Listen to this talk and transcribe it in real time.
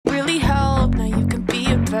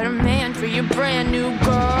a brand new girl.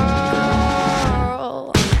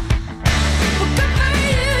 Well, good for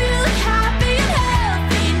you, you look happy and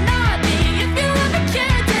healthy. Not me, if you ever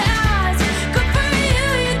cared to ask. Good for you,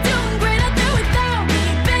 you're doing great out there without me,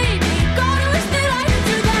 baby. God, I wish that I could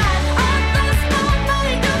do that. I've lost my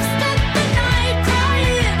mind, I've spent the night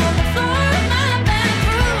crying on the floor of my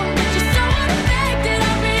bedroom. But you're so unaffected,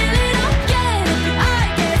 I really don't get it. But I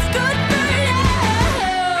guess good for you.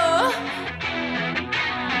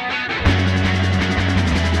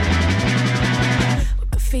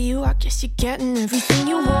 Good for you, I guess you're getting everything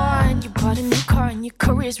you want. You bought a new car and your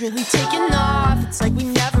career's really taking off. It's like we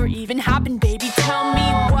never even happened, baby. Tell me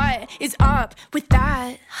what is up with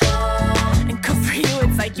that. And good for you,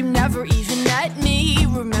 it's like you never even met me.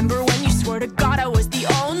 Remember when you swore to God I was the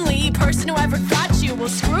only person who ever got you? Well,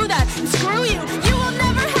 screw that and screw you. You will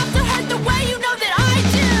never have to hurt the way you know that I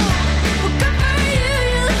do. Well, good for you,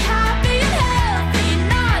 you look happy and healthy.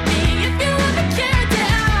 Not me, if you ever cared to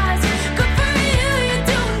ask. Good for you, you're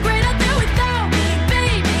doing great out there without me,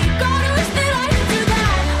 baby. God, I wish that I could do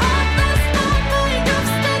that. I've lost my mind, I've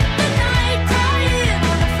spent the night crying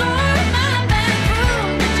on the floor of my bedroom.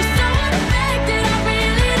 But you're so unaffected, I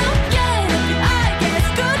really don't get it. But I guess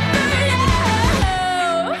good for you.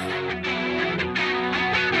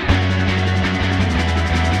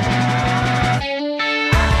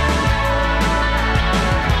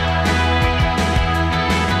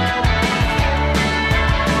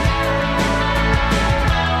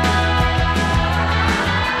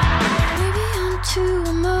 Maybe I'm too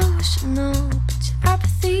emotional, but your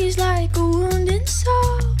apathy's like a wounded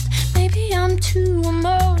soul. Maybe I'm too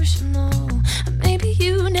emotional, and maybe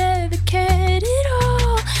you never cared at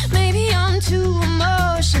all. Maybe I'm too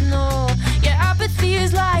emotional, your apathy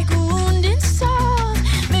is like a wounded soul.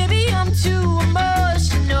 Maybe I'm too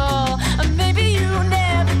emotional, and maybe you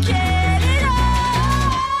never cared at all.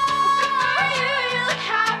 You look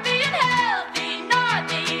happy and healthy, not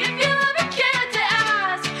me, if you ever cared to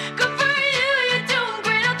ask. Good for you, you're doing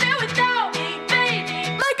great out there without me, baby.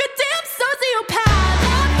 Like a damn sociopath.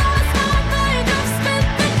 I've lost my mind, I've spent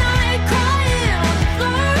the night crying on the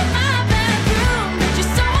floor of my bedroom. But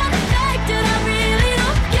you're so unaffected, I really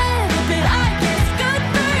don't get it. But I guess good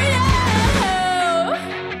for you.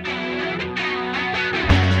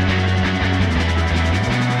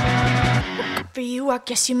 Good for you, I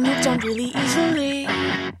guess you moved on really easily.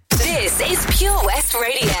 This is Pure West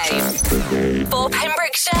Radio. For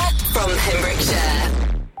Pembrokeshire, from Pembrokeshire.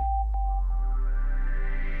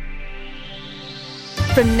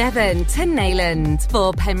 From Nevern to Neyland,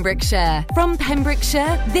 for Pembrokeshire. From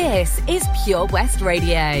Pembrokeshire, this is Pure West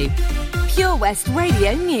Radio. Pure West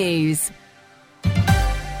Radio News.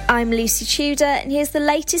 I'm Lucy Tudor, and here's the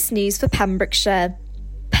latest news for Pembrokeshire.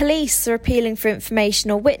 Police are appealing for information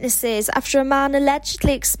or witnesses after a man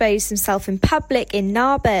allegedly exposed himself in public in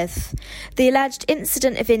Narberth. The alleged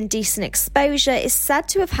incident of indecent exposure is said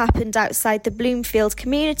to have happened outside the Bloomfield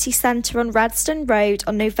Community Centre on Redstone Road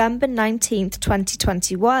on November 19th,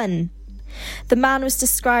 2021. The man was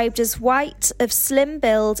described as white, of slim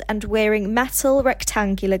build and wearing metal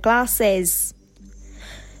rectangular glasses.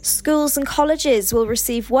 Schools and colleges will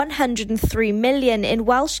receive £103 million in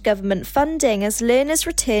Welsh Government funding as learners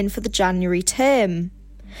return for the January term.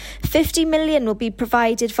 £50 million will be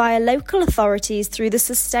provided via local authorities through the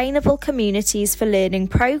Sustainable Communities for Learning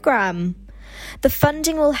programme. The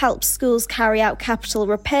funding will help schools carry out capital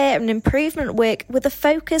repair and improvement work with a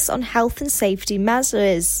focus on health and safety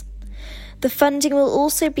measures. The funding will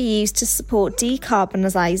also be used to support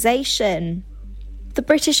decarbonisation. The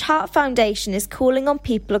British Heart Foundation is calling on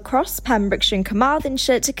people across Pembrokeshire and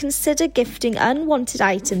Carmarthenshire to consider gifting unwanted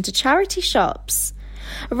items to charity shops.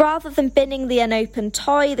 Rather than binning the unopened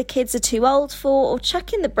toy the kids are too old for or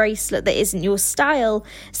chucking the bracelet that isn't your style,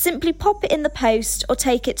 simply pop it in the post or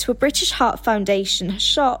take it to a British Heart Foundation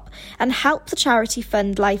shop and help the charity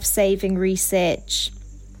fund life-saving research.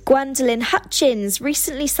 Gwendolyn Hutchins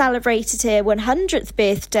recently celebrated her 100th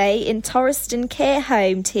birthday in Torriston Care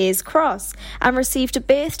Home, Tears Cross, and received a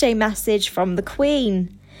birthday message from the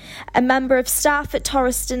Queen. A member of staff at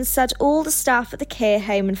Torriston said all the staff at the care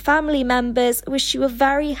home and family members wish you a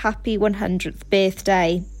very happy 100th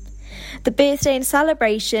birthday. The birthday and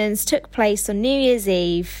celebrations took place on New Year's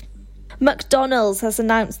Eve. McDonald's has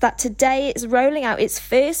announced that today it's rolling out its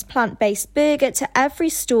first plant-based burger to every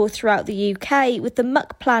store throughout the UK, with the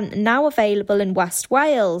McPlant now available in West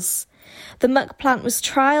Wales. The McPlant was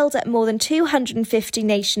trialled at more than 250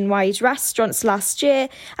 nationwide restaurants last year,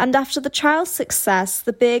 and after the trial success,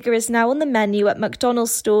 the burger is now on the menu at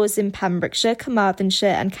McDonald's stores in Pembrokeshire, Carmarthenshire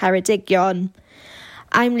and Ceredigion.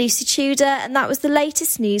 I'm Lucy Tudor, and that was the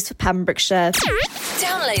latest news for Pembrokeshire.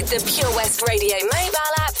 Download the Pure West Radio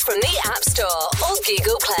mobile app from the App Store or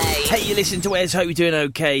Google Play. Hey, you listen to Wes. Hope you're doing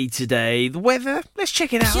okay today. The weather, let's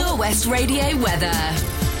check it out. Pure West Radio weather.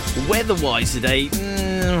 Weather-wise today,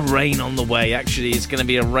 rain on the way. Actually, it's going to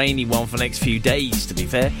be a rainy one for the next few days, to be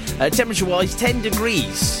fair. Temperature-wise, 10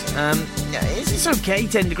 degrees. It's okay,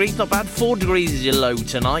 10 degrees, not bad. 4 degrees is your low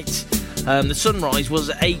tonight. The sunrise was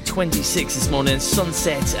at 8:26 this morning, and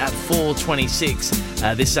sunset at 4:26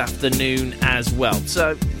 this afternoon as well.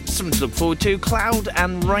 So, something to look forward to. Cloud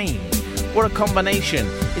and rain. What a combination.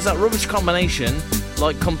 Is that rubbish combination,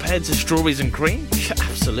 like compared to strawberries and cream?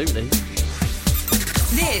 Absolutely.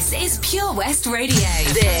 This is Pure West Radio.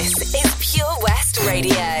 This is Pure West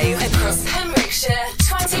Radio. Across Pembrokeshire,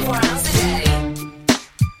 24 hours a day.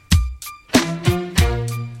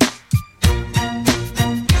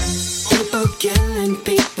 People killing,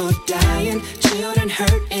 people dying, children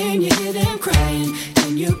hurt and you hear them crying.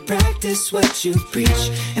 And you practice what you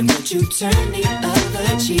preach and what you turn the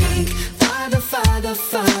other cheek. Father, Father,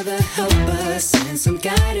 Father, help us, send some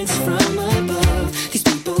guidance from above. These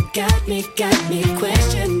people got me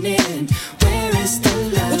questioning, where is the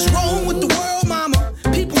love? What's wrong with the world, mama?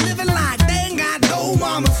 People living like they ain't got no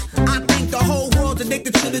mamas. I think the whole world's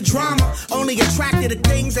addicted to the drama, only attracted to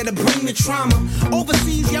things that'll bring the trauma.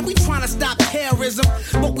 Overseas, yeah, we trying to stop terrorism,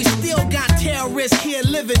 but we still got terrorists here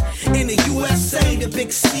living in the USA, the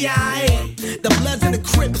big CIA, the Bloods and the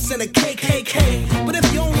Crips and the KKK. But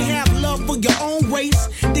if you only have love for your own race,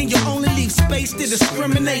 then you only leave space to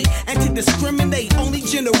discriminate, and to discriminate only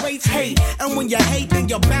generates hate. And when you hate, then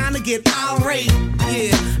you're bound to get irate.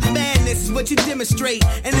 Yeah, madness is what you demonstrate,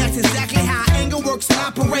 and that's exactly how anger works and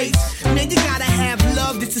operates. Man, you gotta have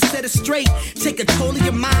love just to set it straight. Take control of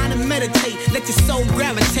your mind and meditate. Let your soul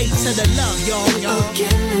gravitate to the love, y'all. People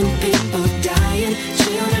killing, people dying,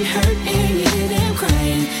 children hurt and you hear them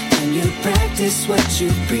crying. And you practice what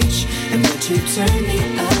you preach and what you turn the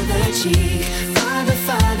other cheek. Father,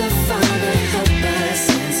 Father, Father, help us,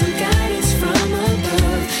 send some guidance from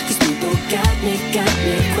above. These people got me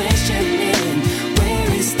questioning, where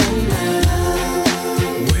is the love?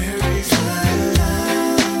 Where is the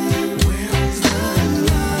love? Where is the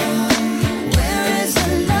love? Where is the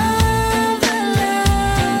love?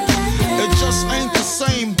 It just ain't the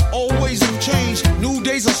same, always in change. New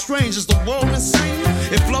days are strange, is the world insane?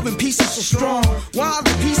 If love and peace is so strong, why are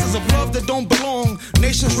the pieces of love that don't belong?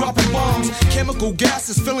 Nations dropping bombs, chemical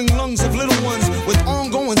gases filling lungs of little ones with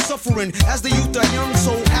ongoing suffering. As the youth are young,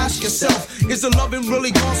 so ask yourself, is the loving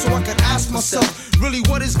really gone? So I could ask myself, really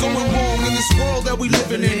what is going wrong in this world that we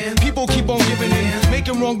living in? People keep on giving in,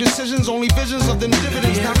 making wrong decisions, only visions of them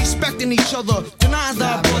dividends. Not respecting each other, denying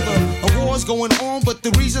thy brother. A war's going on, but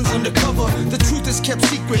the reason's undercover. The truth is kept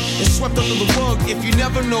secret, it's swept under the rug. If you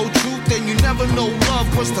never know truth, then you never know love.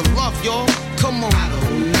 Where's the love, y'all? Come on. I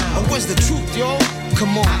don't know. Or where's the truth, y'all?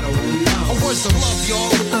 Come on. I don't know. Or where's the love, y'all?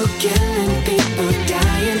 People killing, people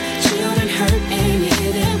dying, children hurt and you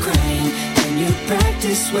hear them crying. And you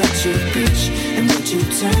practice what you preach and what you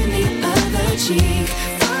turn the other cheek.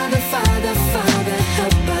 Father, Father, Father,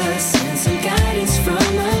 help us, send some guidance from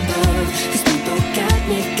above. These people got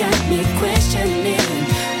me questioning,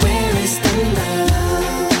 where is the love?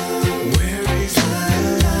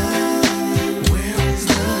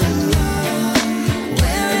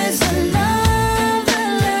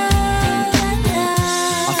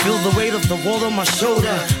 The weight of the world on my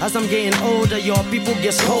shoulder. As I'm getting older, y'all people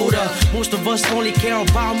get colder. Most of us only care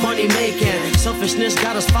about money making. Selfishness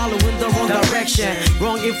got us following the wrong direction.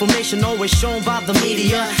 Wrong information always shown by the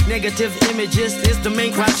media. Negative images is the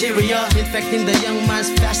main criteria. Infecting the young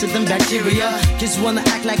minds faster than bacteria. Kids wanna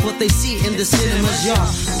act like what they see in the cinemas,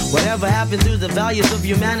 y'all. Whatever happened to the values of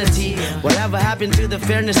humanity? Whatever happened to the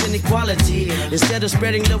fairness and equality? Instead of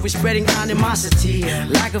spreading love, we're spreading animosity.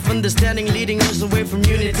 Lack of understanding leading us away from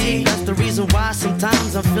unity. That's the reason why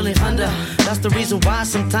sometimes I'm feeling under. That's the reason why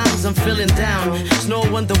sometimes I'm feeling down. It's no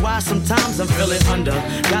wonder why sometimes I'm feeling under.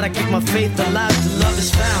 Gotta keep my faith alive till love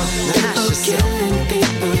is found. People killing,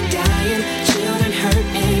 people dying, children hurt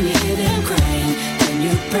and you hear them crying. And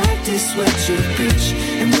you practice what you preach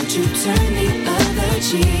and what you turn the other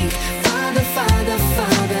cheek. Father, Father,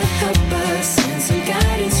 Father, help us, send some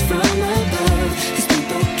guidance from above. These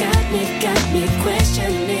people got me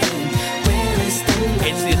questioning.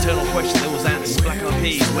 It's the eternal question that was asked. Black Eyed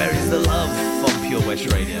Peas, where is the love from Pure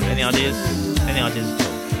West Radio? Any ideas? Any ideas at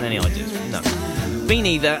all? Any ideas? No. Me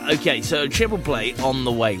neither. Okay, so triple play on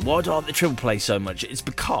the way. Why do I like the triple play so much? It's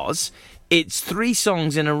because it's 3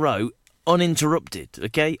 songs in a row uninterrupted,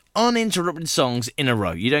 okay? Uninterrupted songs in a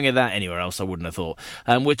row. You don't get that anywhere else, I wouldn't have thought.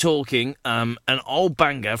 We're talking an old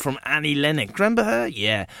banger from Annie Lennox. Remember her?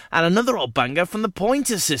 Yeah. And another old banger from the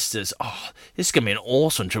Pointer Sisters. Oh, this is going to be an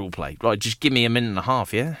awesome triple play. Right, just give me a minute and a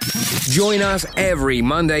half, yeah? Join us every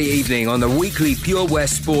Monday evening on the weekly Pure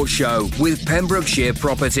West Sports Show with Pembrokeshire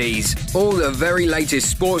Properties. All the very latest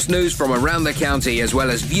sports news from around the county, as well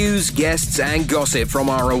as views, guests and gossip from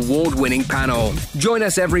our award-winning panel. Join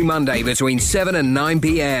us every Monday between 7 and 9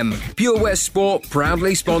 p.m. Pure West Sport,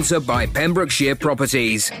 proudly sponsored by Pembrokeshire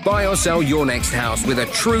Properties. Buy or sell your next house with a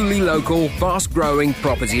truly local, fast-growing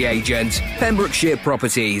property agent. Pembrokeshire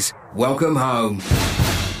Properties. Welcome home.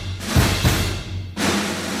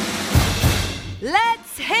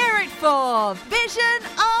 Let's hear it for Vision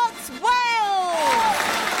Arts Wales!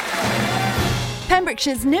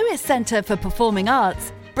 Pembrokeshire's newest centre for performing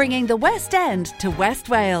arts, bringing the West End to West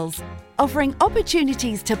Wales, offering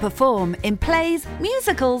opportunities to perform in plays,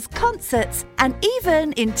 musicals, concerts, and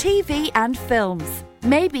even in TV and films.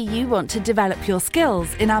 Maybe you want to develop your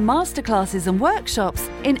skills in our masterclasses and workshops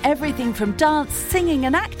in everything from dance, singing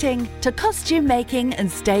and acting to costume making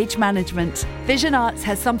and stage management. Vision Arts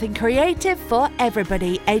has something creative for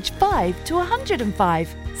everybody aged 5 to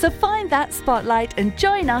 105. So find that spotlight and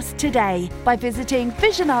join us today by visiting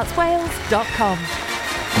visionartswales.com.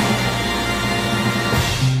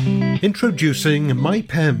 Introducing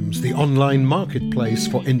MyPems, the online marketplace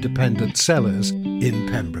for independent sellers in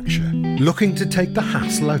Pembrokeshire. Looking to take the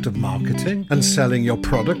hassle out of marketing and selling your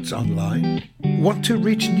products online? Want to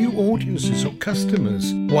reach new audiences or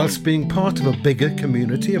customers whilst being part of a bigger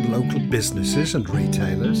community of local businesses and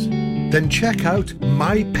retailers? Then check out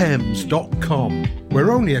mypems.com.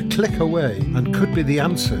 We're only a click away and could be the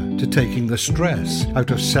answer to taking the stress out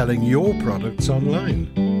of selling your products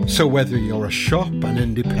online. So whether you're a shop, an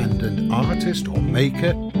independent artist or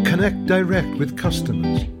maker, connect direct with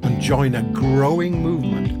customers and join a growing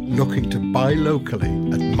movement looking to buy locally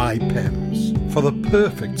at MyPems. For the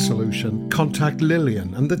perfect solution, contact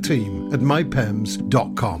Lillian and the team at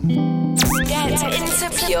mypems.com. Get into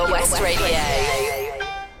Pure West Radio.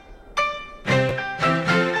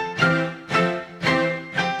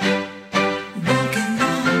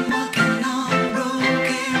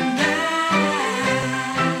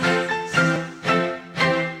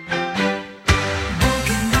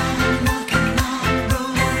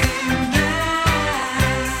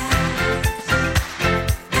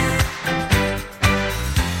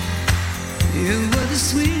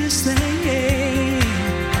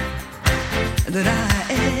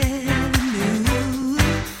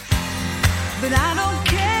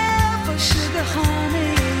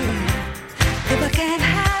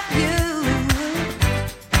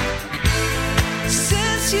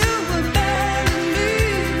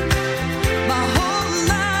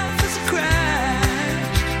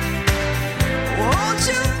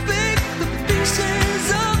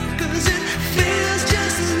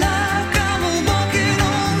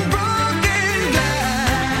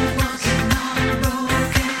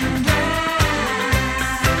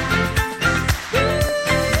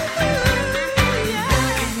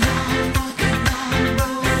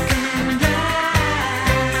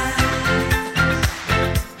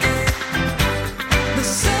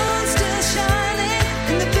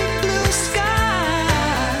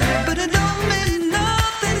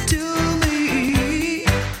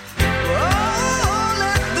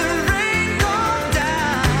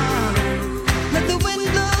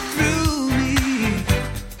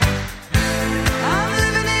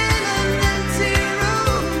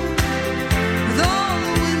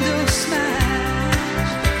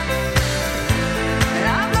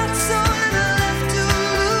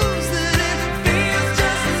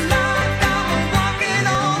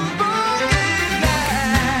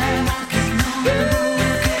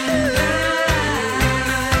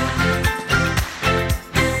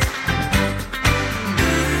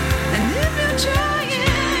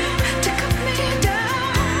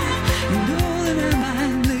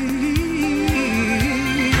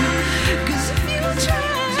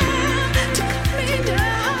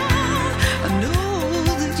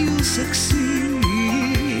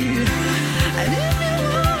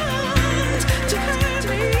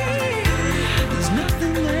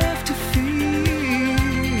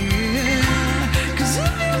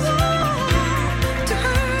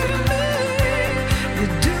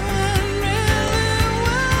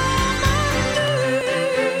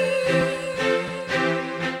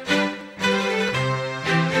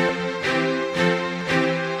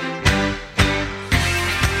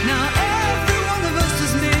 Now every one of us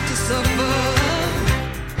is made to suffer.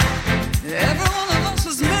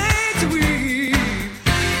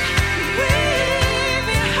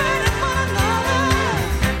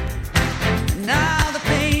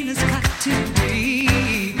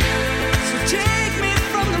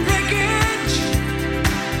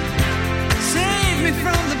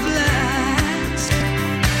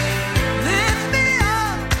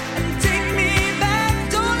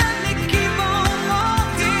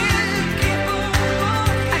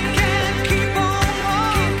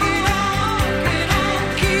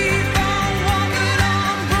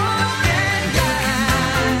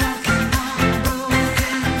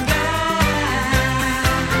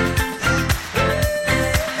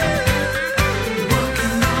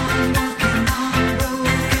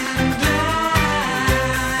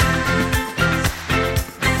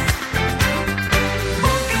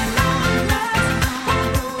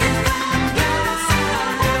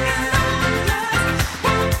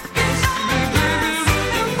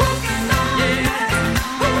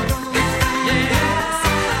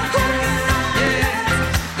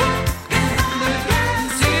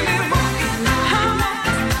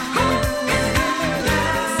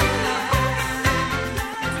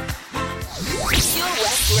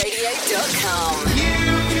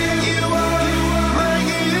 You are my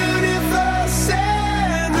universe,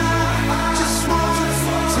 and I just want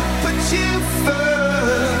to put you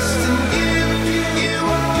first. And you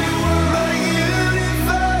are my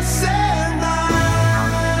universe, and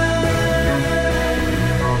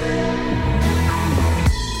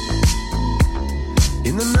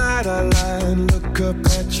in the night I lie and look up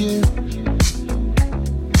at you.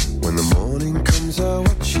 When the morning comes, I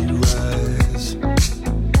watch you rise.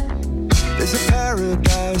 There's a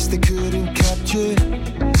paradise they couldn't capture.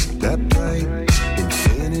 That bright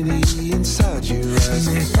infinity inside your eyes.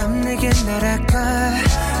 매일 밤 내게 날아가.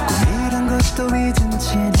 꿈이란 것도 잊은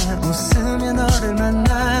채 나 웃으며 너를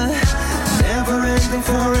만나. Never ending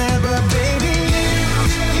forever, baby.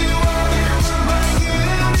 You are my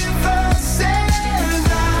universe, and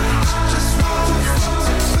I just want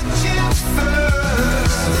to put you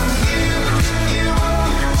first. You are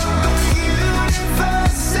my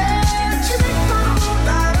universe, and you make my whole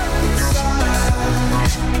life inside.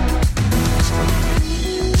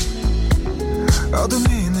 어둠이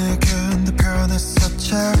내게 내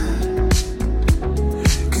변했었지.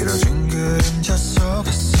 길어진 그림자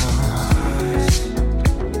속에서.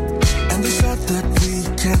 And they said that we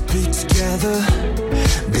can't be together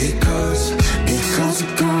because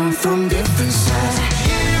we've come from different sides.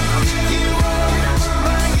 You are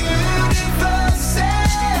my universe,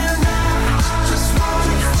 and I just want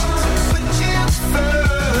to put you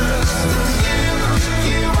first.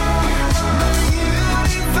 You are my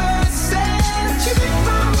universe, and you make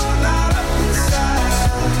my whole life up inside.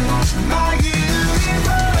 My universe,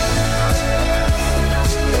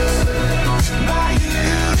 my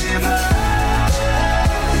universe.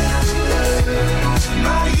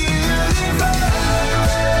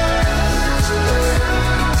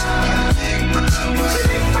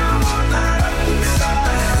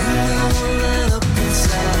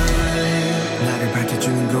 나를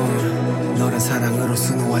밝혀주는 건 너란 사랑으로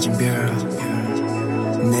수놓아진 별.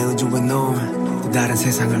 내 우주와 넌 다른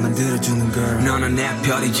세상을 만들어주는 걸. 너는 내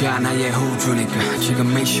별이자 나의 호주니까.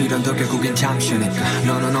 지금의 시련도 결국엔 잠시니까.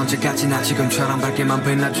 너는 언제까지나 지금처럼 밝게만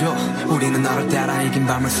빛나줘. 우리는 너를 따라 이긴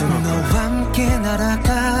밤을 수놓고 너와 함께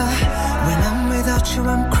날아가. When I'm without you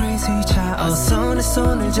I'm crazy. 자 어서 내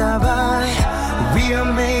손을 잡아. We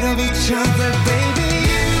are made of each other, baby.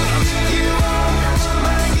 You are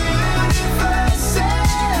my universe,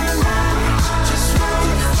 and I just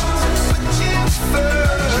want to put you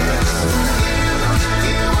first.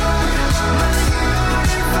 You are my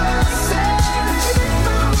universe, and you make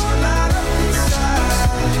my whole life up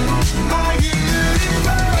inside. My universe,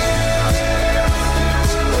 my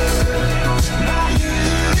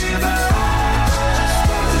universe.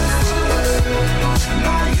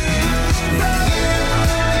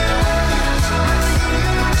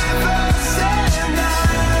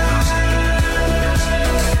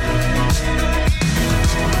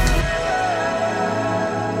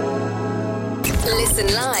 Listen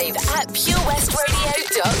live at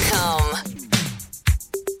purewestradio.com.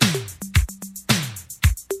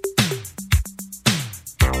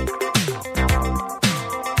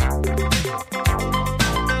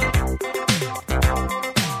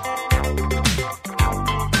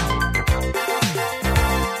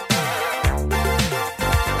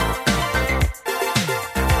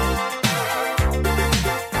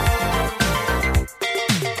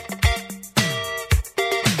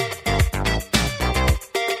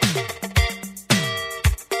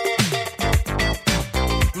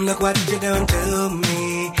 Look what you're doing to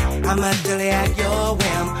me. I'm utterly at your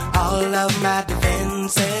whim. All of my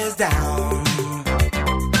defenses down.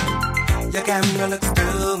 Your camera looks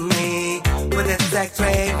through me with its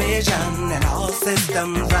X-ray vision, and all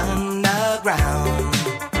systems run aground.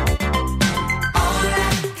 All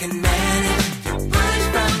I can manage to push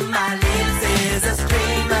from my lips is a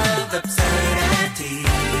stream of absurdity.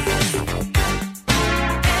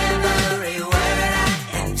 Every word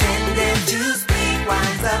I intended to speak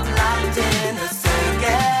winds up locked in a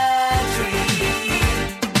circuitry.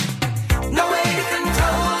 No way to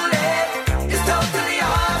control it. It's totally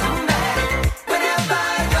automatic. Whenever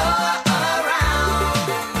you're around,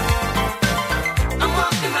 I'm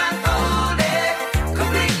walking blindfolded,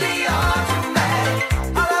 completely automatic.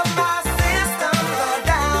 All of my systems are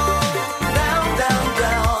down, down, down,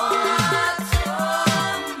 down.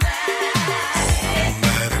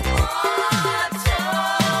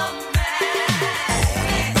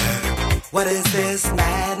 What is this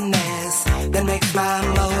madness that makes my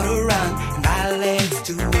motor run and my legs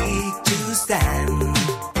too weak to stand?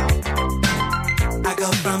 I go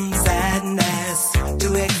from sadness to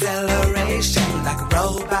acceleration like a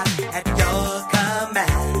robot at your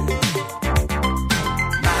command.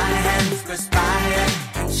 My hands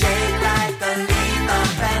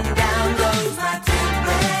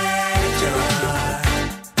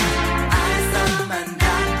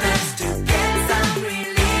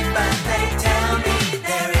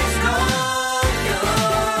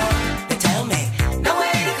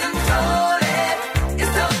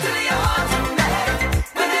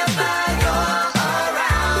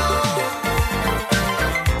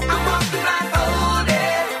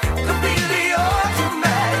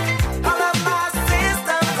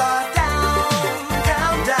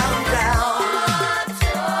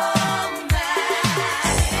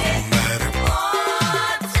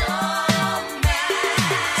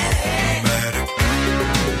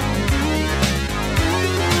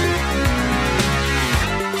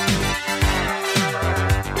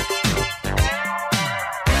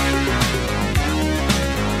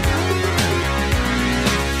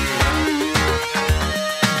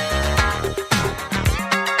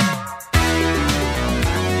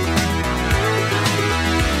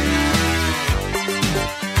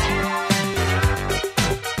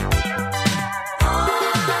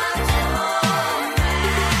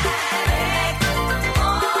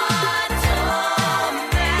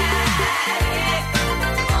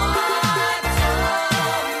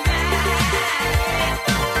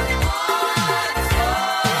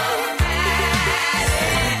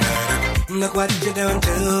Look what you're doing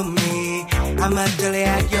to me. I'm utterly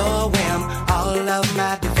at your whim. All of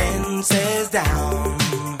my defenses down.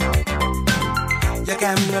 Your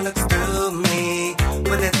camera looks through me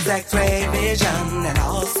with its X-ray vision, and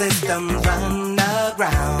all systems run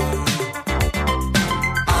aground.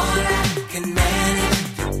 All I can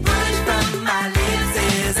manage to push from my lips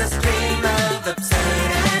is a stream of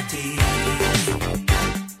absurdity.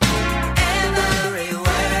 Every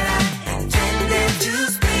word I intended to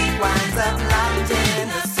speak winds up locked in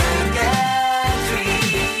the circuitry.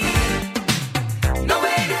 No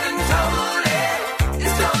way to control it.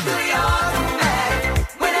 It's totally automatic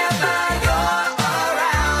whenever you're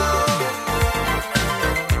around.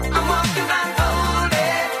 I'm walking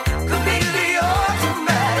blindfolded, completely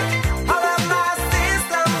automatic. All of my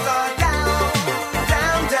systems are down,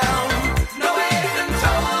 down, down. No way to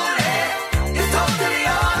control it. It's totally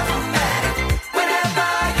automatic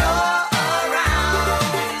whenever you're around.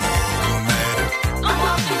 I'm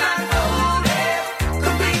walking blindfolded,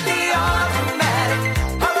 completely automatic.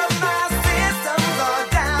 All of my systems are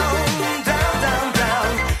down, down, down, down.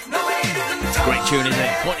 No way to control. Great tune, isn't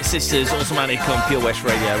it? Pointer Sisters, Automatic on Pure West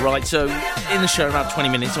Radio. Right, so in the show, about 20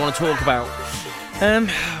 minutes, I want to talk about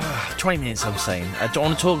 20 minutes, I'm saying. I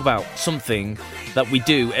want to talk about something that we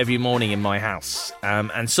do every morning in my house,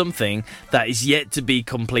 and something that is yet to be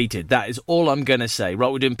completed. That is all I'm going to say.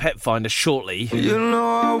 Right, we're doing Pet Finder shortly. You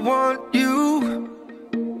know I want you.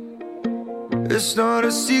 It's not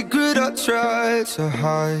a secret I try to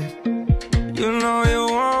hide. You know you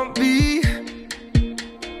want me,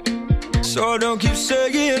 so don't keep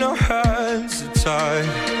saying our hands are tied.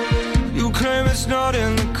 You claim it's not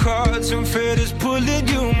in the cards, and fate is pulling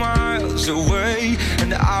you miles away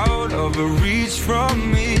and out of reach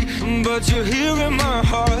from me. But you're here in my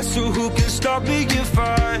heart, so who can stop me if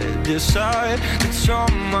I decide that you're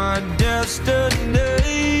my destiny?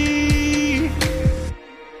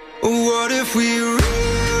 What if we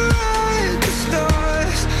rewrite the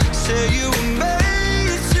stars? Say you were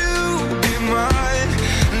made to be mine.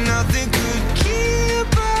 Nothing could keep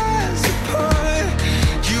us apart.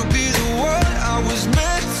 You be the one I was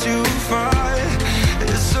meant to find.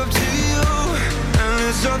 It's up to you and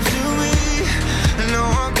it's up to me. No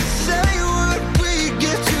one can say what we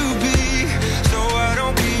get to be. So why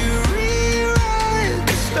don't we rewrite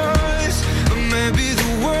the stars? Or maybe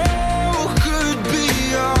the world could be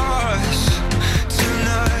ours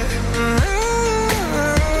tonight.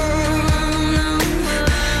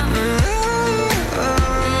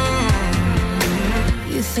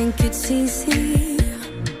 You think it's easy?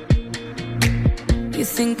 You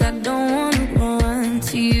think I don't wanna run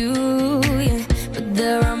to you, yeah. But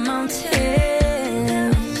there are mountains,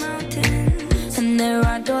 and there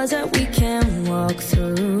are doors that we can walk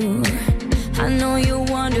through. I know you're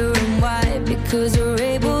wondering why, because we're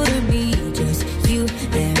able to be just you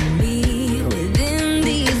and me within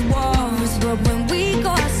these walls. But when we go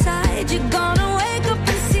outside, you're gonna wake up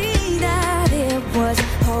and see that it was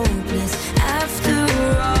hopeless after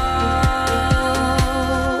all.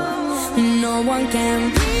 No one can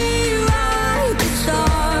rewrite the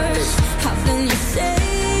stars. How can you say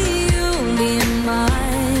you'll be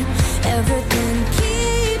mine? Everything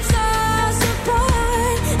keeps us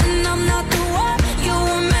apart, and I'm not the one you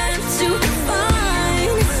were meant to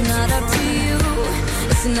find. It's not up to you,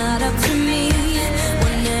 it's not up to me.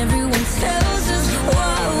 When everyone tells us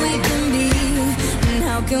what we can be, and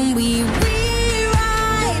how can we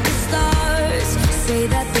rewrite the stars? Say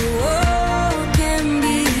that the world can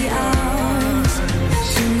be ours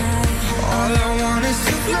tonight. All I want is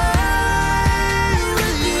to fly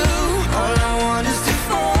with you. All I want is to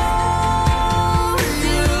fall with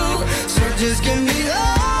you. So just give me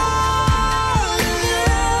all of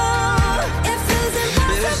you. It feels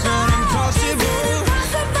impossible. It's not impossible.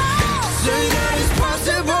 Say that it's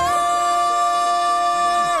possible.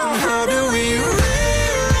 How do we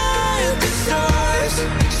rewrite the stars?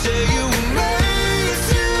 Say you were made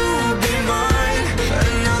to be mine,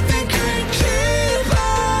 and nothing can keep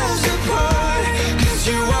us apart. 'Cause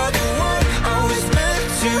you are the one I was meant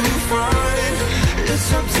to find. It's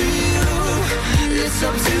up to you, it's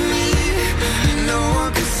up to me. No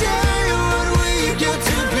one can say what we get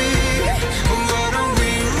to be. Why don't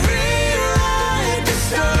we rewrite the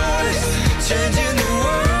stars? Changing the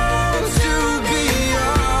world to be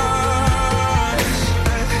ours.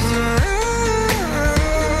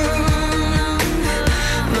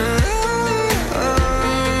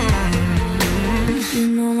 You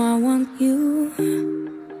know I want you.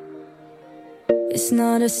 It's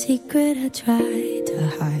not a secret I try to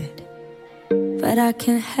hide, but I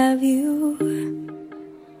can't have you.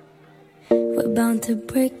 We're bound to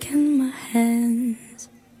break in my hands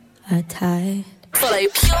are tired. Follow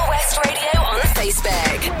Pure West Radio on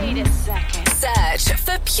Facebook. Wait a second. Search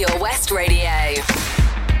for Pure West Radio.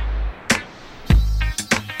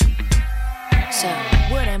 So,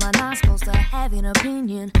 what am I not supposed to have an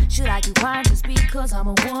opinion? Should I keep quiet just because I'm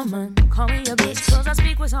a woman? Call me a bitch cause I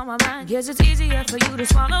speak what's on my mind. Guess it's easier for you to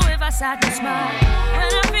swallow if I sat and smile.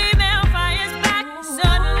 When a female fires back,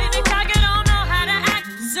 suddenly they talk and don't know how to act.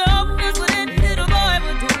 So here's what any little boy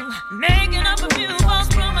would do, making up a few false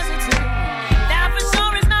promises to. That for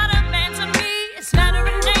sure is not a man to me. It's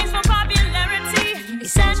slattering names for popularity. He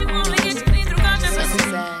says you only get to me through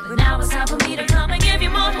controversy, but now it's time for me to come and give you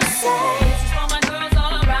more to say.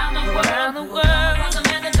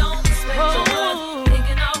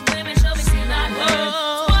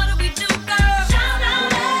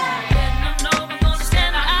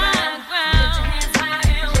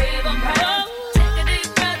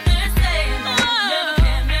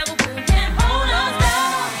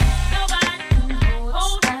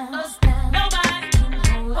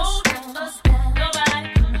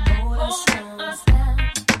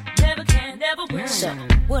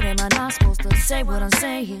 What am I not supposed to say what I'm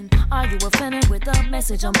saying? Are you offended with the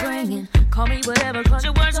message I'm bringing? Call me whatever cause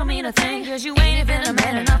your words don't mean a thing, cause you ain't even a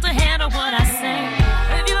man enough to handle what I say.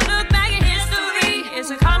 If you look back at history, it's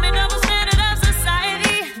a common double standard of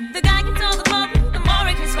society. The guy can tell the public, the more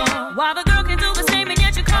he can score, while the girl can do the same and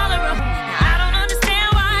yet you call her a hoe. I don't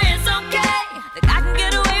understand why it's okay. The guy can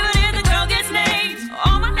get away with it, the girl gets named.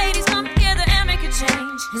 All my ladies come together and make a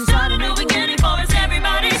change and start a new beginning for us,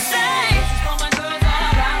 everybody say.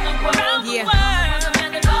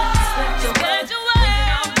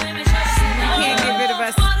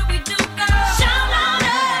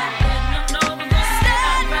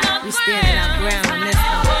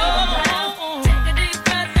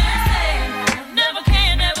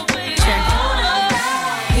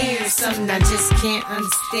 I just can't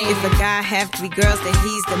understand. If a guy have 3 girls, then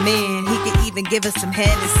he's the man. He could even give us some head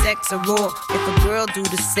and sex or raw. If a girl do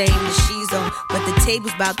the same, then she's on. But the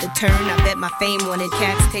table's about to turn. I bet my fame on it.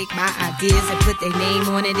 Cats take my ideas and put their name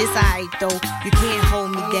on it. It's alright though. You can't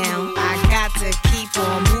hold me down. I got to keep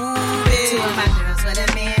on moving. Two of my girls with a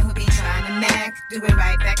man who be trying to mac. Do it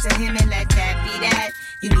right back to him and let that be that.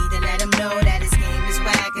 You need to let him know that his game is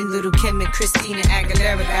whack. And little Kim and Christina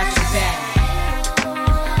Aguilera got your back.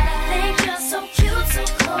 So cute, so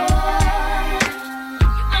cold. You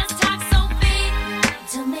must talk so big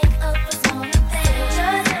to make up for small things.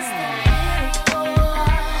 Just a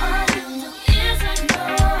all you do is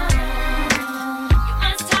ignore. You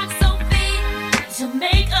must talk so big to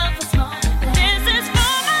make up for small things. This is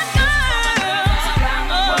for my girls around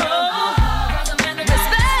the world.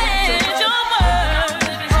 Respect your word.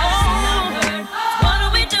 What do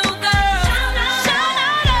we do, girl? Shout out,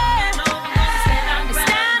 stand up.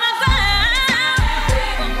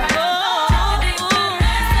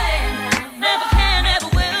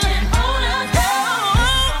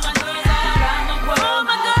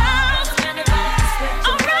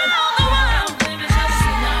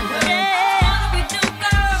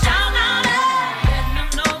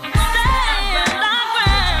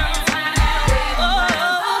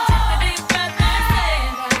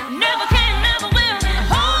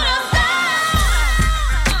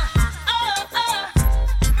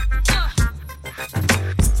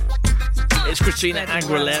 Christina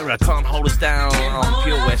Aguilera, Can't Hold Us Down on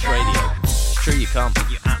Pure West Radio. It's true, you can't.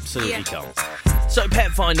 You absolutely can't. So,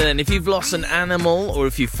 Pet Finder then, if you've lost an animal or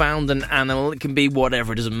if you found an animal, it can be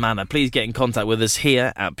whatever, it doesn't matter. Please get in contact with us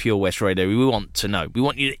here at Pure West Radio. We want to know. We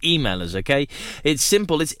want you to email us, okay? It's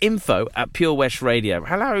simple. It's info@Pure West Radio.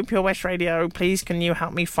 Hello, Pure West Radio. Please, can you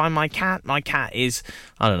help me find my cat? My cat is,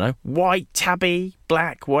 I don't know, white, tabby,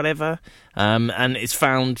 black, whatever. And it's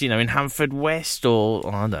found, in Hampford West or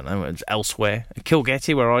I don't know, elsewhere.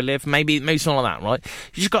 Kilgetty, where I live. Maybe something like that, right?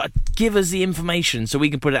 You just got to give us the information so we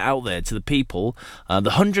can put it out there to the people, the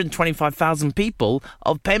 125,000 people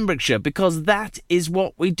of Pembrokeshire, because that is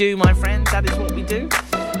what we do, my friends. That is what we do.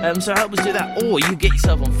 So help us do that. Or you get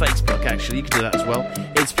yourself on Facebook, actually. You can do that as well.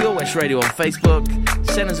 It's Pure West Radio on Facebook.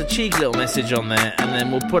 Send us a cheeky little message on there, and then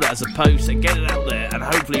we'll put it as a post and get it out there and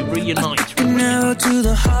hopefully reunite. Narrow to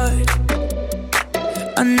the heart.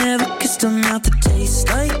 I never kissed a mouth that tastes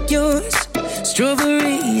like yours.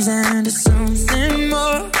 Strawberries and something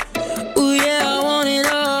more. Ooh yeah, I want it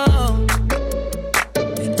all.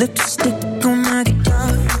 Lipstick on my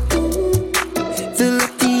guitar. Fill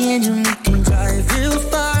up the engine, we can drive real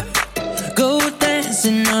far. Go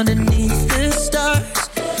dancing underneath the stars.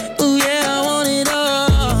 Ooh yeah, I want it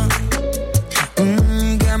all.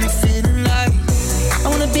 Got me feeling like I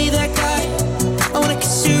wanna be that guy. I wanna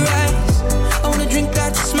kiss your eyes. I wanna drink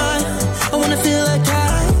out your smile. I wanna feel like I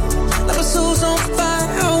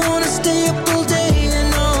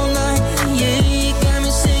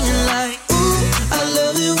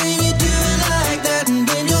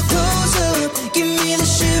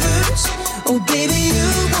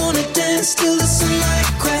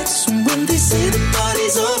say the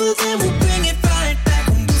party's over, then we'll bring it right back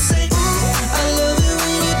and we'll say, ooh, I love it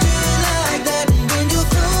when you do it like that. And when you're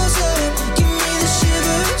closer, give me the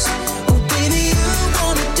shivers. Oh baby, you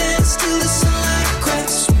wanna dance till the sunlight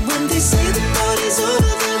cracks. When they say the party's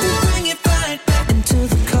over, then we'll bring it right back into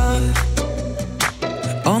the car.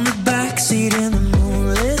 On the backseat in the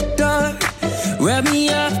moonlit dark, wrap me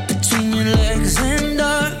up between your legs and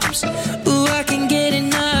arms. Ooh, I can get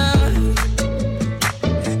enough.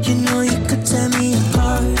 You know you could tear me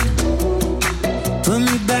apart, put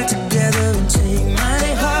me back together and take my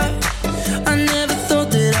heart. I never thought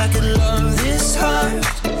that I could love this hard.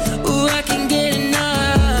 Ooh, I can get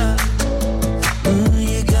enough. Ooh,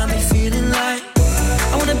 you got me feeling like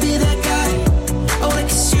I wanna be that guy. I wanna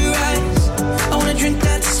kiss your eyes. I wanna drink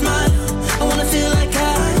that smile. I wanna feel like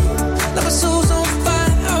like my soul's on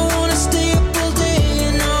fire. I wanna stay up all day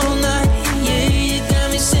and all night. Yeah, you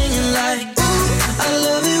got me singing like, ooh, I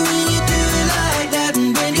love it when you do it like that.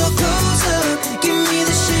 And when you're closer, give me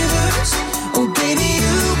the shivers. Oh baby,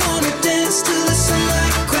 you wanna dance till the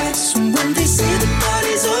sunlight cracks. And when they say the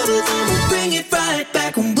party's over, then we'll bring it right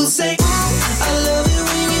back and we'll say, ooh, I love it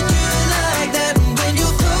when you do it like that. And when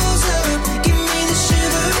you're closer, give me the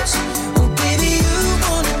shivers. Oh baby, you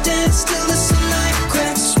wanna dance till the sunlight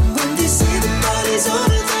cracks. When they say the party's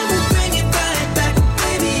over, then we'll bring it right back.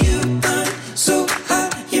 Baby, you burn so hot,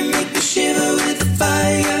 you make me shiver with the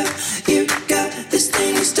fire. You got this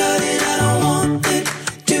thing you started, I don't want it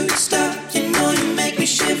to stop. You know you make me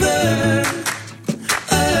shiver.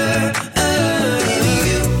 Baby,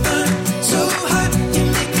 you burn so hot, you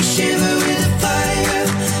make me shiver with the fire.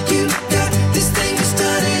 You got this thing you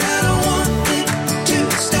started, I don't want it to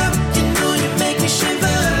stop. You know you make me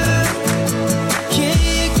shiver. Yeah,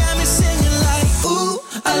 you got me singing like, ooh,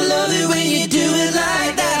 I love it when you do it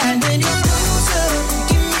like that. And when you're closer,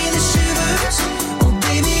 give me the shivers. Oh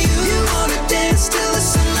baby, you wanna dance till the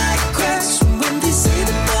sunlight cracks. When they say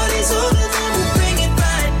the party's over, then we'll bring it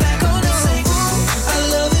right back. Oh no, say, ooh, I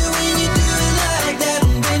love it when you do it like that.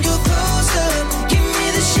 And when you're closer, give me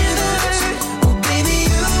the shivers. Oh baby,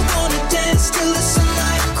 you wanna dance till the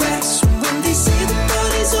sunlight cracks. When they say the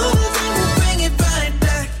party's over, then we'll bring it right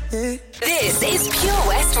back. Yeah. This is Pure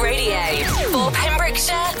West Radio for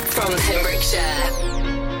Pembrokeshire from Pembrokeshire.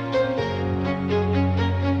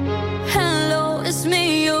 Hello, it's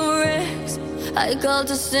me, your ex. I called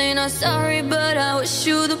to say not sorry, but I wish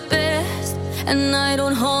you the best. And I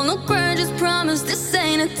don't hold no grudges, promise this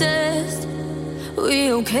ain't a test.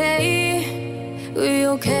 We okay, we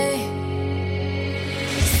okay.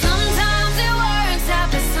 Sometimes it works out,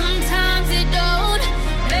 but sometimes it don't.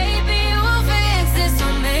 Maybe we'll fix this,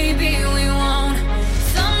 or maybe we won't.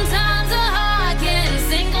 Sometimes a heart can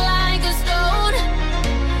sink like a stone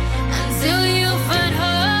until you find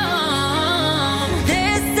home.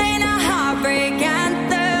 This ain't a heartbreak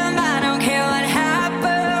anthem. I don't care what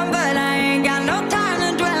happened, but I ain't got no time to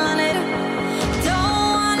dwell on it.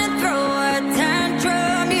 Don't wanna throw a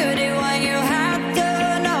tantrum. You did what you had to.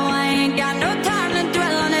 No, I ain't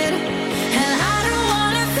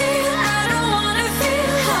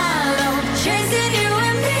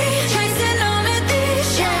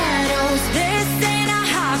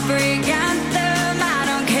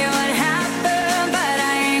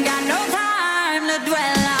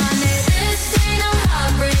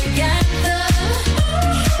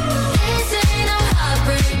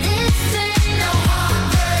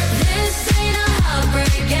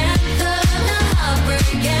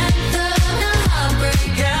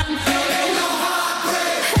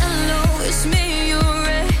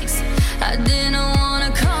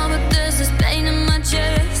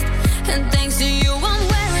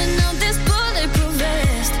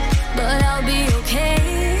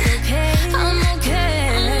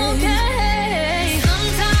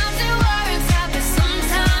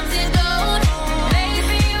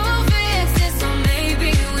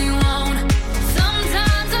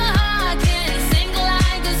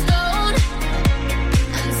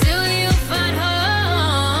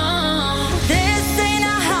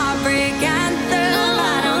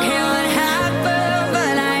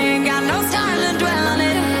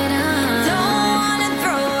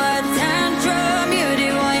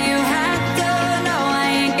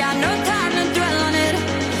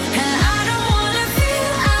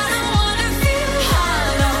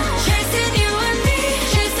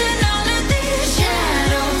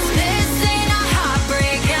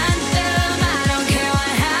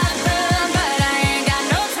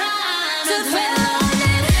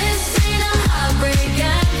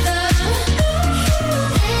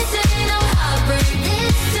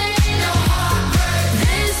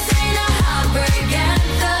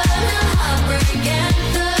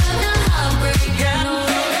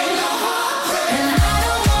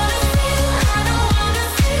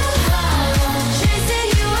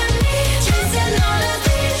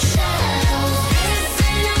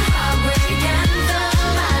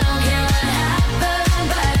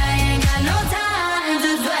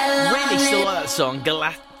song,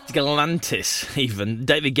 Galantis, even.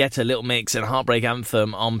 David Guetta, Little Mix and Heartbreak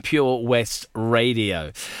Anthem on Pure West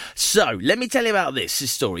Radio. So, let me tell you about this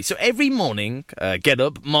story. So, every morning, get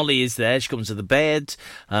up, Molly is there, she comes to the bed,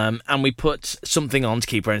 and we put something on to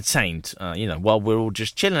keep her entertained, while we're all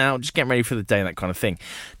just chilling out, just getting ready for the day, that kind of thing.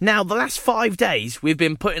 Now, the last 5 days, we've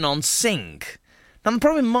been putting on Sing. Now, the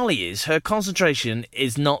problem with Molly is her concentration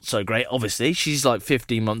is not so great, obviously. She's like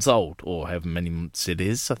 15 months old, or however many months it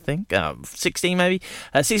is, I think. 16 maybe?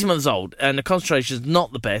 16 months old, and the concentration is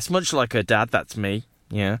not the best, much like her dad, that's me,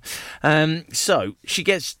 yeah. So, she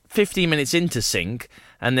gets 15 minutes into Sing,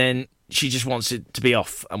 and then she just wants it to be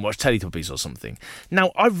off and watch Teletubbies or something.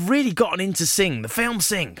 Now, I've really gotten into Sing, the film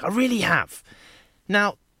Sing. I really have.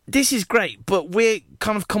 Now, this is great, but we're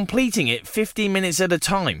kind of completing it 15 minutes at a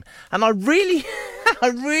time. And I really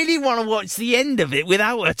want to watch the end of it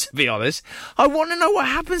without her, to be honest. I want to know what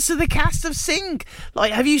happens to the cast of Sing.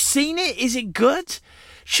 Like, have you seen it? Is it good?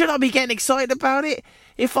 Should I be getting excited about it?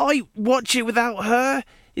 If I watch it without her,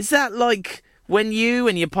 is that like when you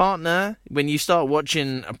and your partner, when you start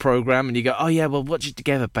watching a programme and you go, oh yeah, well, watch it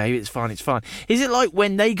together, babe, it's fine. Is it like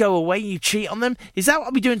when they go away, you cheat on them? Is that what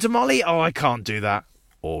I'll be doing to Molly? Oh, I can't do that.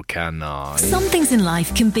 Or can I? Some things in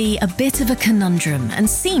life can be a bit of a conundrum and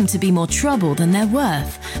seem to be more trouble than they're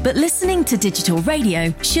worth. But listening to digital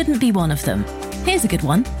radio shouldn't be one of them. Here's a good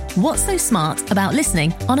one. What's so smart about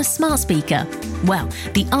listening on a smart speaker? Well,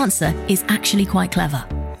 the answer is actually quite clever.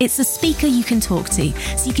 It's a speaker you can talk to,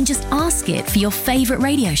 so you can just ask it for your favourite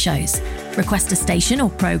radio shows. Request a station or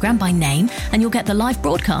programme by name and you'll get the live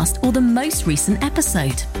broadcast or the most recent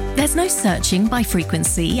episode. There's no searching by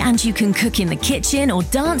frequency and you can cook in the kitchen or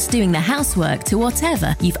dance doing the housework to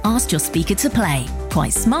whatever you've asked your speaker to play.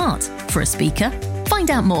 Quite smart for a speaker. Find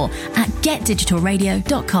out more at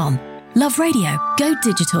getdigitalradio.com. Love radio. Go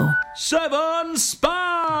digital. 7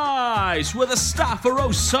 Spice, where the staff are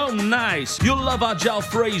oh so nice. You'll love our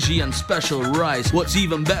jalfrezi and special rice. What's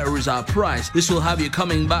even better is our price. This will have you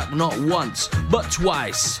coming back not once, but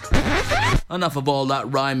twice. Enough of all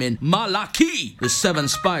that rhyming. Malaki! The 7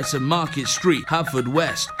 Spice of Market Street,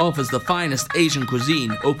 Haverfordwest, offers the finest Asian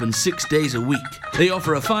cuisine, open 6 days a week. They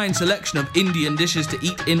offer a fine selection of Indian dishes to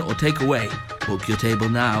eat in or take away. Book your table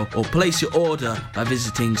now or place your order by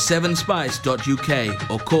visiting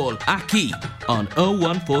 7spice.uk or call Aki on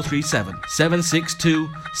 01437 762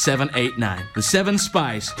 789. The 7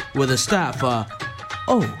 Spice, where the staff are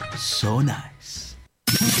oh so nice.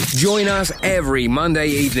 Join us every Monday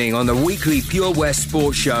evening on the weekly Pure West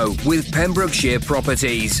Sports Show with Pembrokeshire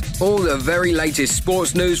Properties. All the very latest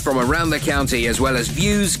sports news from around the county, as well as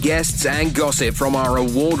views, guests and gossip from our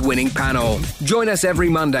award-winning panel. Join us every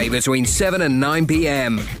Monday between 7 and 9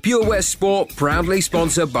 p.m. Pure West Sport, proudly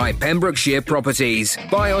sponsored by Pembrokeshire Properties.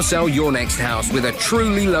 Buy or sell your next house with a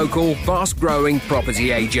truly local, fast-growing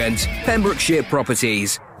property agent. Pembrokeshire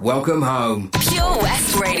Properties. Welcome home. Pure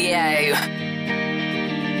West Radio.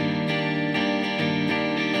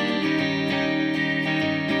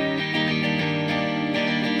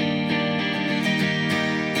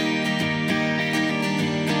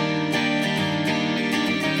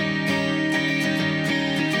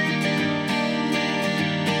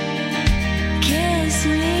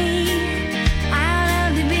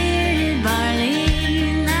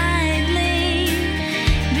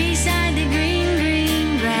 Beside the green,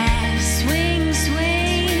 green grass, swing,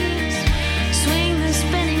 swing.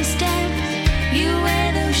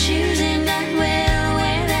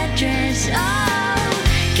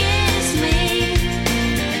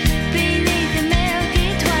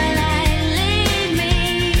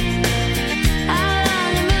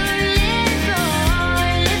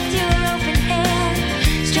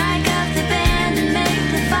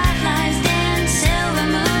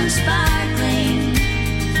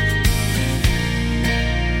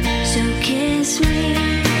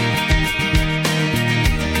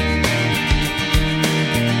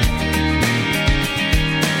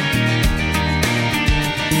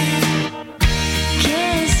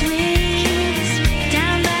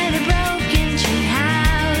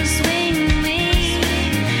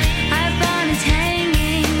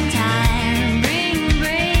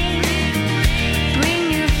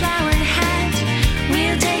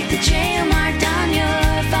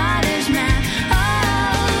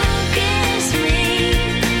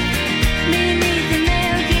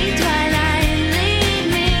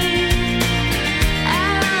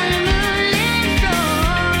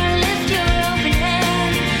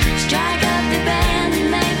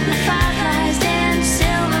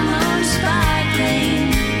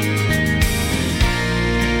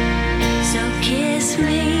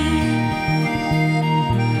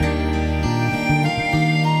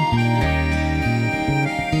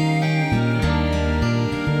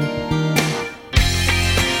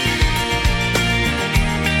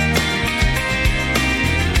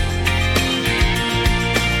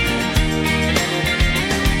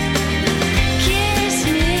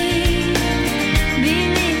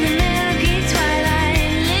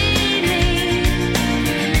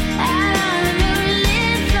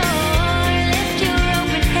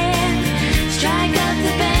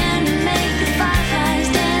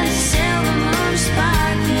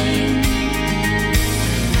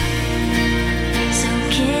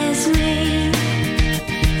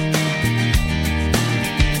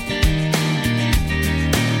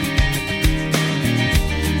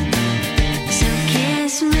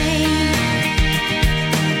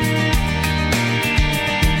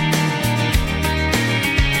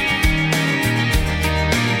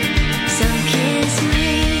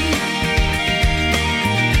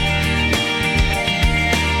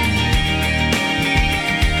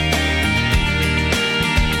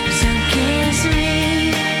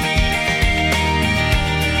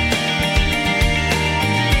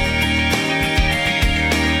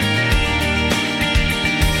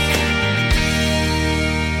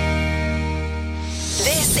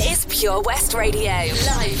 Pure West Radio,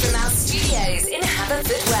 live from our studios in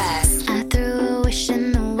Haverfordwest. I threw a wish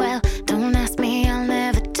in the well. Don't ask me, I'll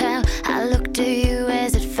never tell. I looked at you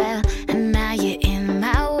as it fell, and now you're in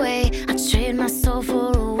my way. I trade my soul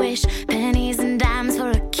for a wish, pennies and dimes for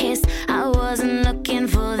a kiss. I wasn't looking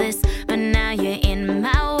for this, but now you're in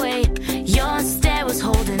my way. Your stare was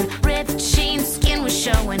holding, ripped jeans, skin was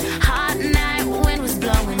showing. Hot night, wind was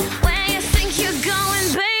blowing. Where you think you're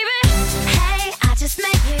going, baby? Hey, I just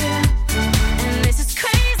met you, and this is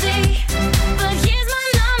crazy, but here's my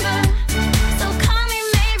number, so call me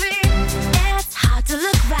maybe. It's hard to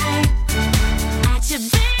look right at you,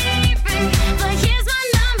 baby, but here's my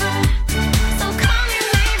number, so call me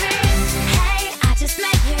maybe. Hey, I just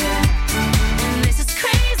met you, and this is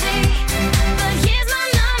crazy, but here's my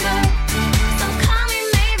number, so call me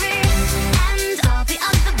maybe. And all the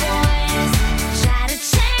other boys try to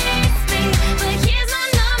chase me, but here's my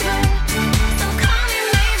number, so call me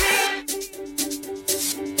maybe.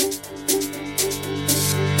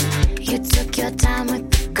 You took your time with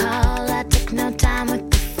the call, I took no time with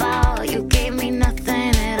the fall. You gave me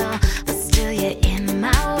nothing at all, but still you're in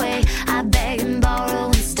my way. I beg and borrow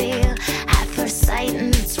and steal at first sight,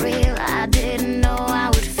 and it's real. I didn't know I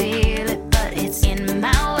would feel it, but it's in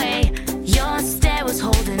my way. Your stare was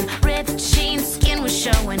holding, ripped jeans, skin was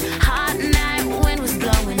showing. Hot night, wind was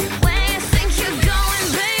blowing. Where you think you're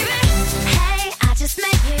going, baby? Hey, I just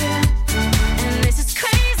met you, and this is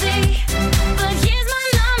crazy, but here's my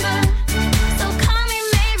number, so call me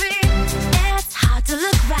maybe. It's hard to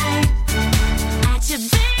look right at you,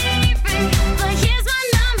 baby, but here's my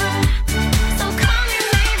number, so call me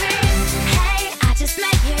maybe. Hey, I just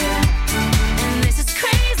met you, and this is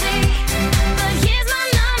crazy, but here's my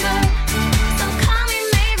number, so call me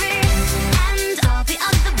maybe. And all the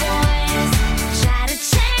other boys try to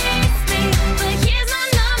chase me, but here's my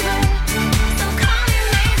number, so call me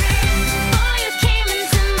maybe. Before you came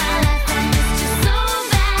into my life, I missed you so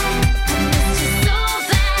bad, I missed you so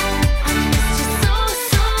bad, I missed you so,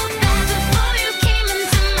 so bad. Before you came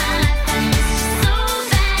into my life, I missed you so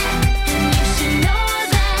bad, and you should know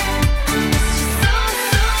that I missed you so,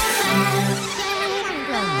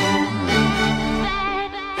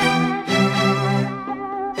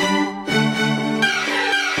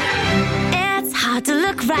 It's hard to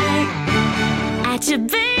look right at you,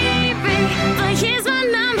 baby, but here's my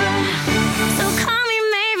number, so call me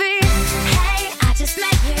maybe. Hey, I just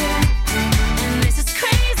met you, and this is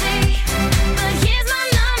crazy, but here's my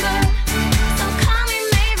number, so call me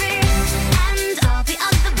maybe. And all the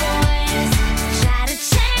other boys try to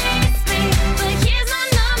chase me, but here's my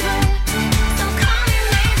number, so call me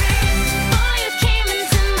maybe. Before you came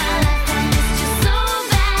into my life, I missed you so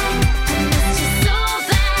bad, I missed you so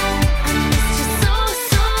bad, I missed you so,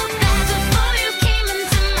 so bad. Before you came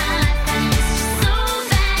into my life, I missed you so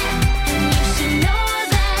bad, and you should know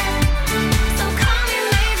that, so call me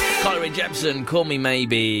maybe. Carly Rae Jepsen, Call Me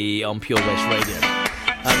Maybe on Pure West Radio.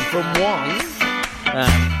 From one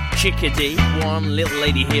chickadee, one little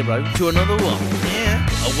lady hero, to another one.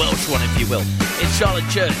 Yeah, a Welsh one, if you will. It's Charlotte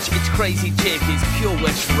Church, it's Crazy Chick, it's Pure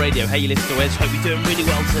West Radio. Hey, you listen to West, hope you're doing really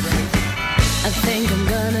well today. I think I'm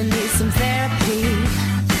gonna need some therapy.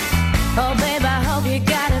 Oh, babe, I hope you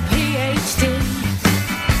got a PhD.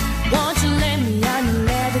 Won't you lay me on the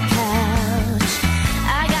leather couch?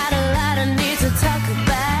 I got a lot I need to talk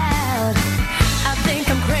about. I think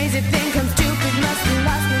I'm crazy, think I'm stupid, must have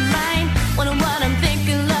lost my mind. Wonder what I'm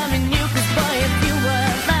thinking, loving you, 'cause boy, if you were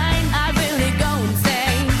mine, I'd really go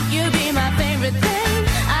insane. You'd be my favorite thing.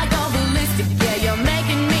 I go ballistic, yeah, you're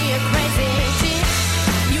making me a crazy chick.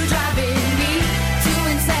 You driving me to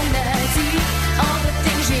insanity. All the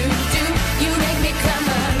things you do, you make me come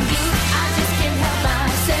unglued. I just can't help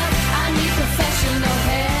myself. I need professional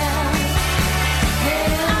help.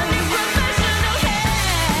 I need professional help.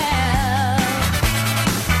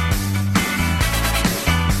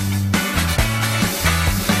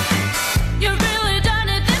 You really done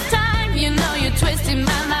it this time. You know you're twisting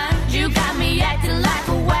my mind. You got me acting like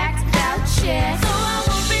a whacked out chick. So I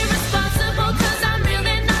won't be responsible, 'cause I'm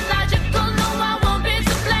really not logical. No, I won't be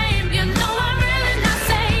to blame. You know I'm really not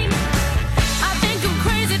sane. I think I'm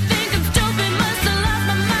crazy, think I'm stupid, must have lost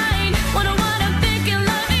my mind. Wonder what I'm thinking,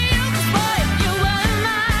 loving you, 'cause boy, if you were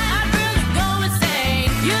mine, I'd really go insane.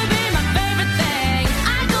 You'd be my favorite thing.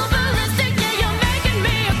 I go ballistic, yeah, you're making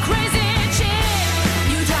me a crazy chick.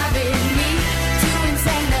 You driving me to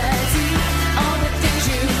insanity. All the things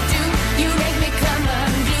you do, you make me come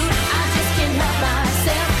unglued. I just can't help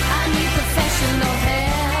myself. I need professional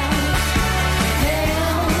help.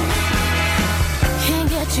 Can't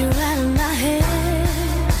get you out of my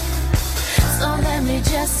head, so let me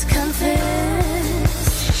just confess.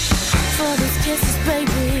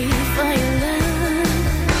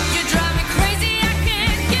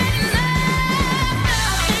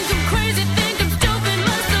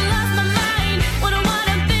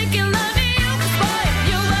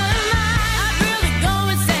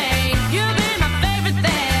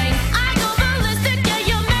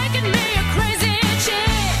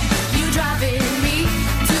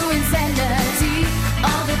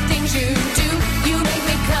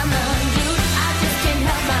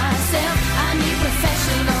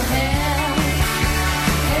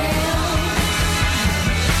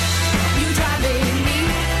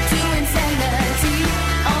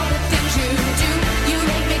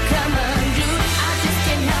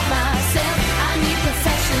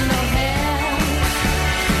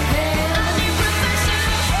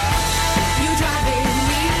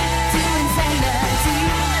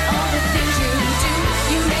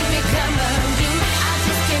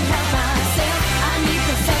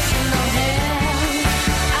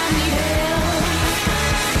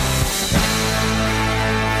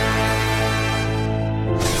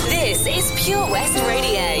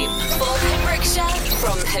 Radio. For Pembrokeshire,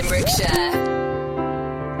 from Pembrokeshire.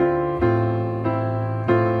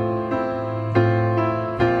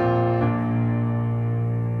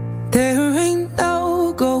 There ain't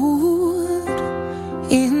no gold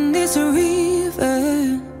in this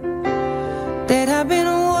river that I've been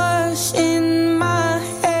washing my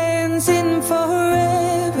hands in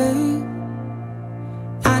forever.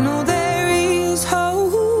 I know there is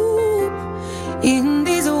hope in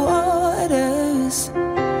these waters,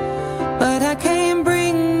 but I can't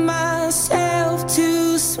bring myself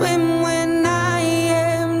to swim when I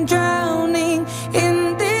am drowning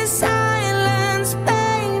in this silence.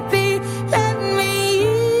 Baby, let me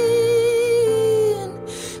in.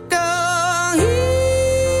 Go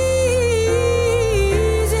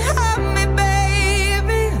easy on me,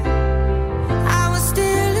 baby. I was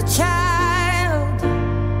still a child,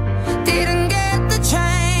 didn't get the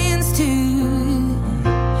chance to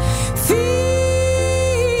feel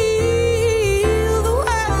the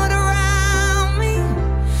world around me.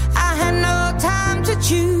 I had no time to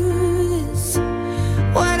choose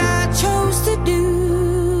what I chose to do.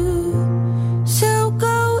 So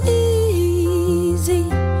go easy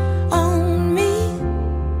on me.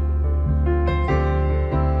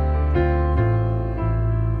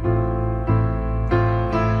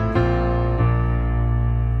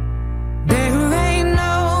 There ain't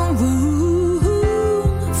no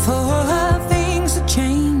room for things to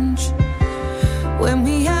change when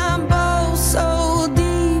we are both so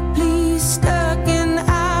deeply stuck in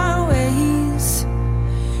our ways.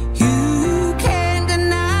 You can't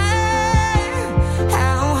deny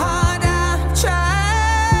how hard I've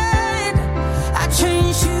tried. I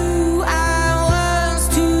changed who I was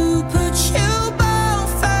to put you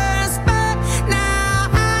both first, but now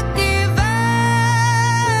I give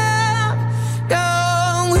up. Go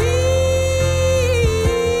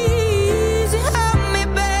easy on me,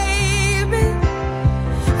 baby.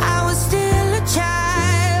 I was still a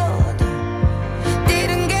child,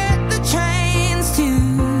 didn't get the chance to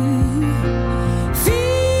feel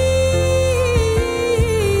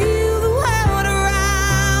the world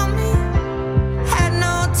around me. Had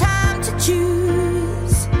no time to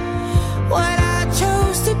choose what I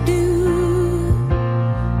chose to do.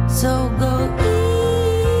 So go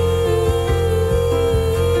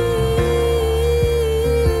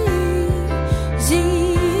easy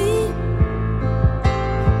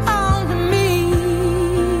on me.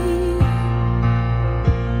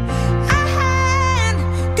 I had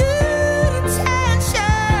good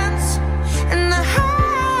intentions and the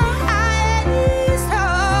highest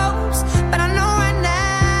hopes, but I know right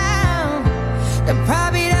now that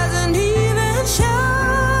probably doesn't even show.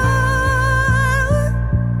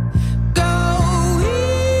 Go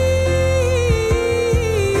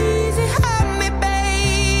easy on me,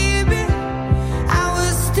 baby. I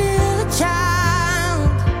was still a child,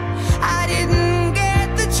 I didn't get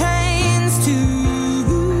the chance to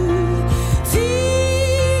feel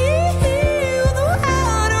the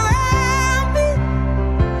world around me.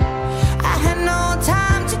 I had no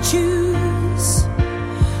time to choose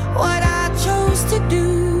what I chose to do.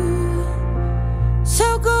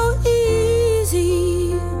 So go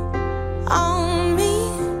easy on me.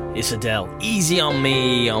 It's Adele. Easy on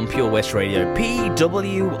Me on Pure West Radio.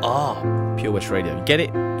 PWR. Pure West Radio. Get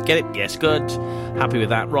it? Get it? Yes, good. Happy with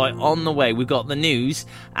that. Right, on the way, we've got the news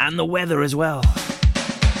and the weather as well.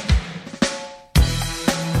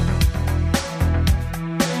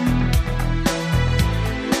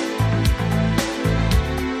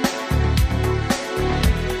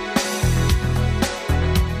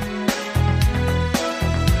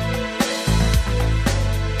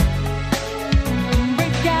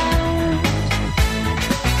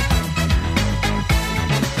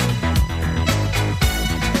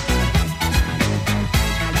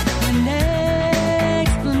 When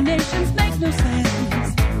explanations make no sense.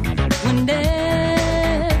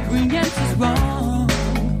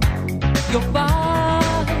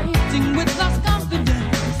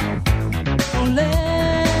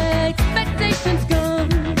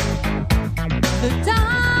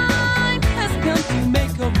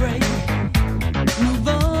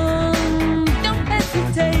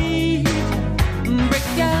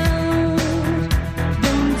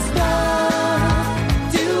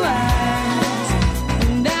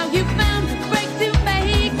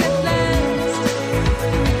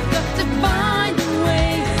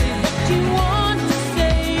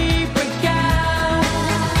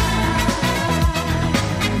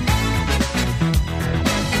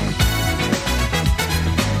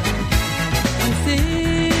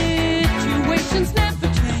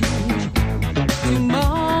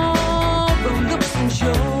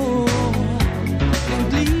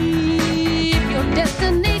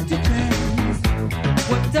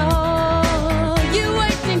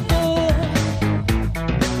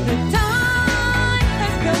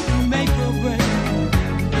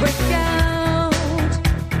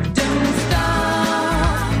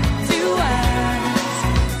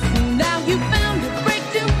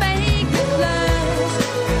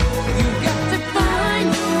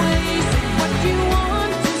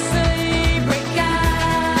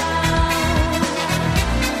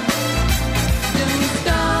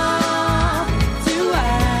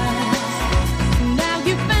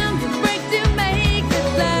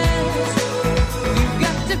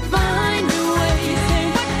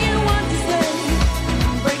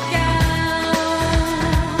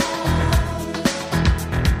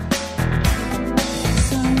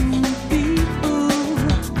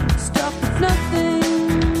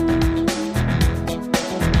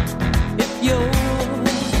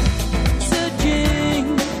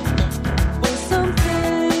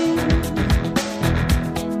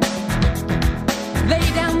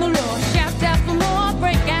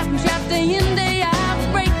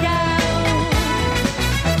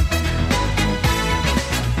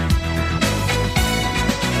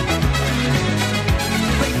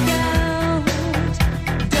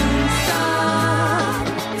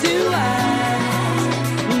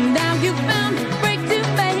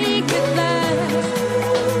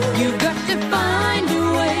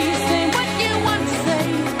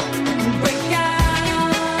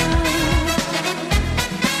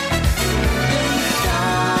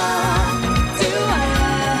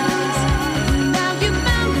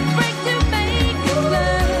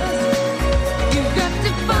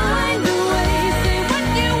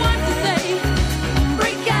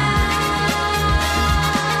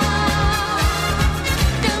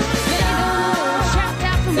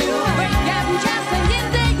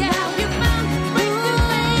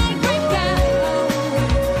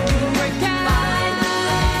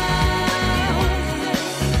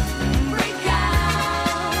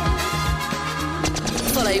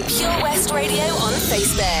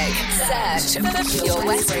 Facebook. Search for Pure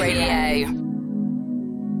West Radio.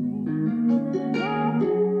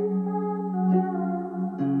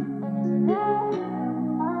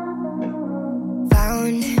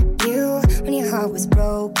 Found you when your heart was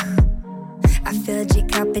broke. I filled your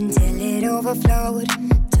cup until it overflowed.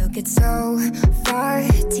 Took it so far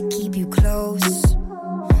to keep you close.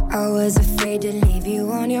 I was afraid to leave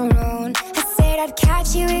you on your own. I said I'd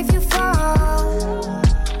catch you if you fall,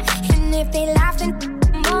 and if they laughed and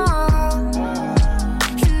more.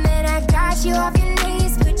 And then I got you off your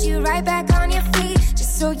knees, put you right back on your feet,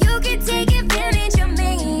 just so you could take advantage of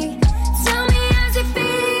me. Tell me how's it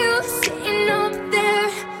feel, sitting up there,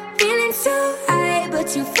 feeling so high, but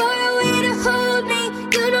too far away to hold me.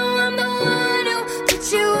 You know I'm the one who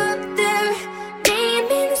put you up there. Name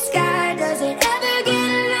in the sky, does it ever get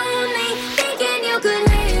lonely? Thinking you could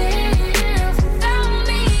live without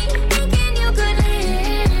me. Thinking you could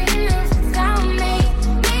live without me.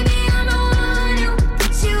 Maybe I'm the one who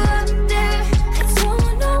put you up there. I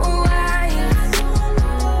don't know why.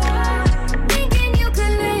 Thinking you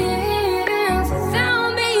could live without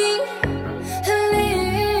me.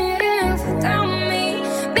 Live without me.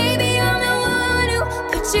 Maybe I'm the one who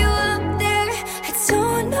put you up there. I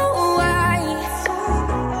don't know why.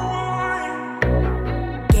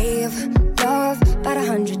 Gave love about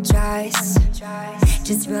 100 tries,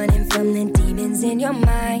 just running from the demons in your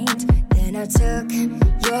mind. Then I took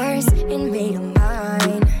yours and made them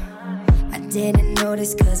mine. I didn't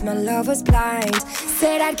notice cause my love was blind.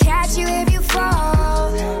 Said I'd catch you if you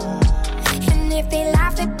fall, and if they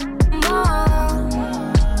laughed at more.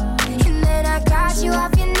 And then I got you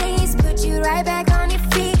off your knees, put you right back on your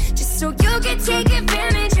feet, just so you could take advantage